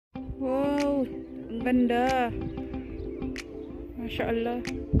Ganda. Masya Allah.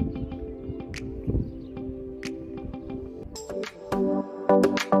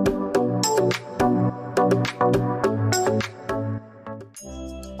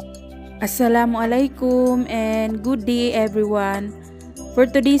 Assalamualaikum and good day everyone. For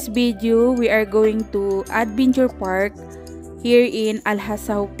today's video, we are going to Adventure Park here in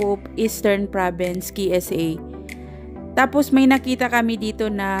Ahsa Hofuf, Eastern Province, KSA. Tapos may nakita kami dito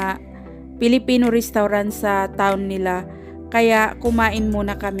na Filipino restaurant sa town nila. Kaya kumain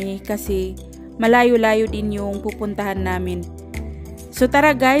muna kami kasi malayo-layo din yung pupuntahan namin. So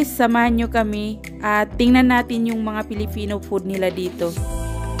tara guys, samahan nyo kami at tingnan natin yung mga Filipino food nila dito.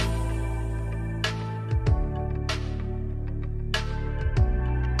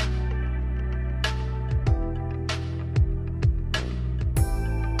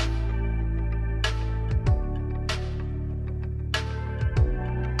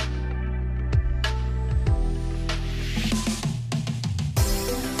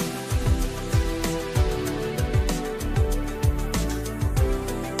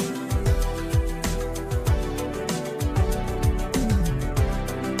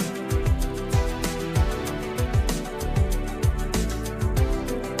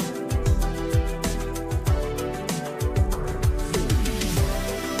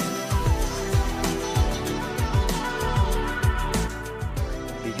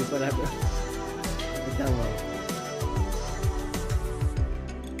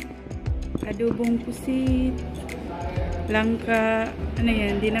 Adobong pusit, langka, ano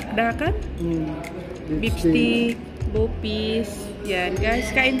yan, dinakdakan, beef stick, bopis. Yan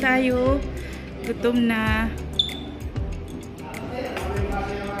guys, kain tayo, gutom na.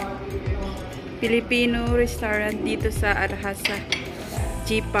 Filipino restaurant dito sa Ahsa,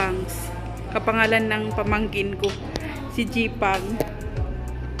 Jipangs, kapangalan ng pamangkin ko, si Jipang.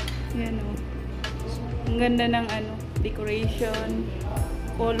 Yan o, ang ganda ng ano, decoration,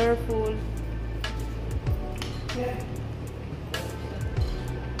 colorful.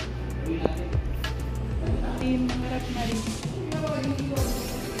 Team, mangarap na rin.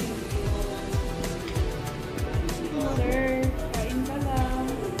 Sir, kain ka lang.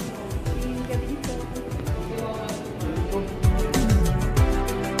 Kain ka dito.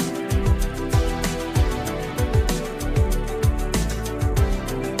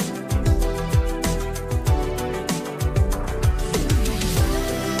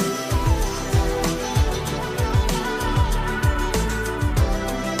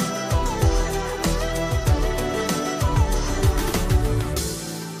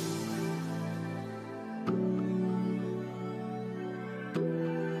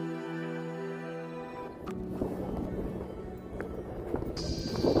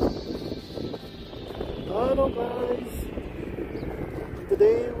 Hello guys,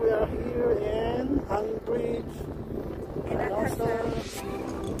 today we are here in Hungary in Ahsa.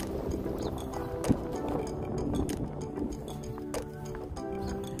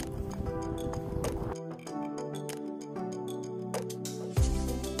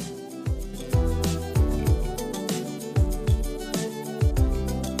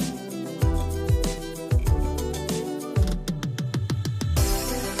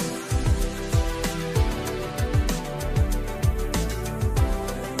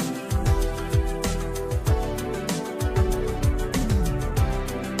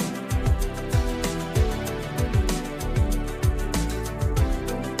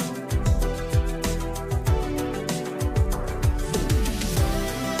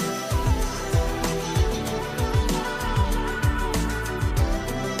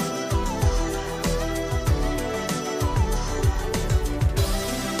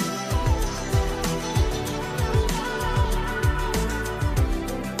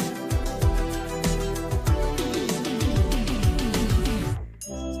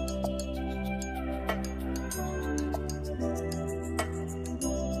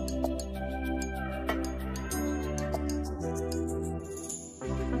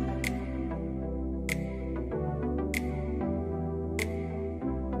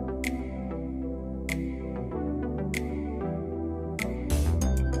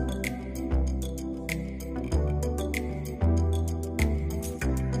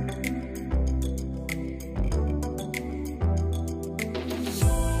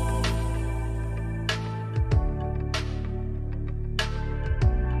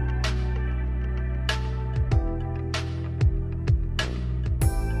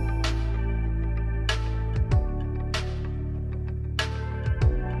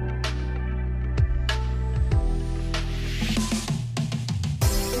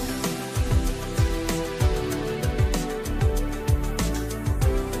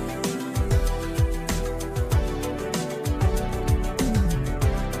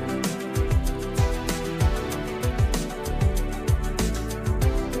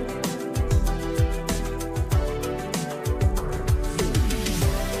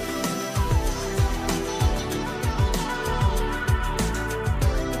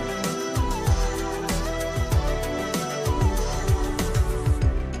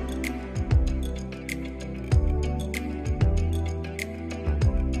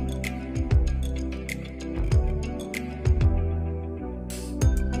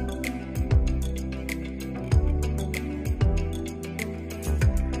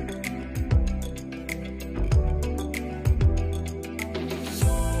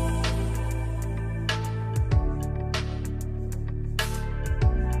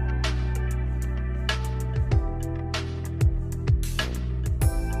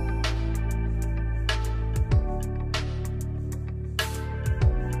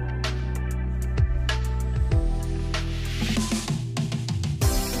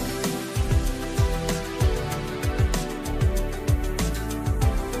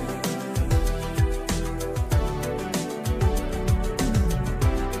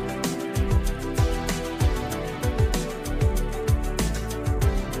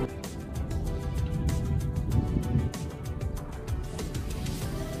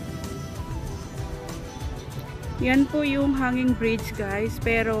 Yan po yung hanging bridge guys,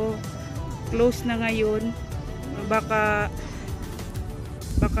 pero close na ngayon. Baka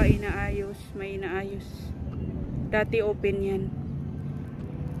inaayos, may inaayos. Dati open yan.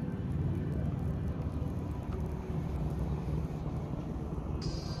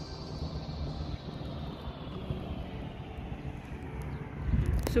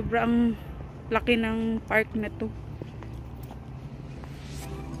 Sobrang laki ng park na to.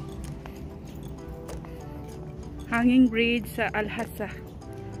 Hanging bridge sa Ahsa,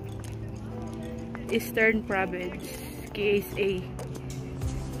 Eastern Province, KSA.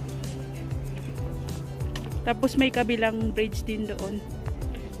 Tapos may kabilang bridge din doon.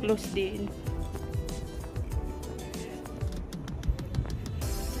 Close din.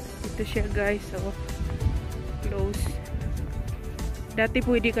 Ito siya guys, so close. Dati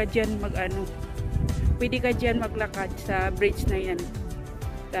pwede ka dyan pwede ka dyan maglakad sa bridge na yan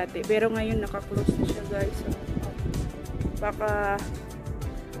dati, pero ngayon naka-close na siya guys, so baka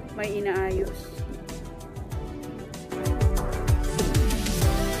may inaayos.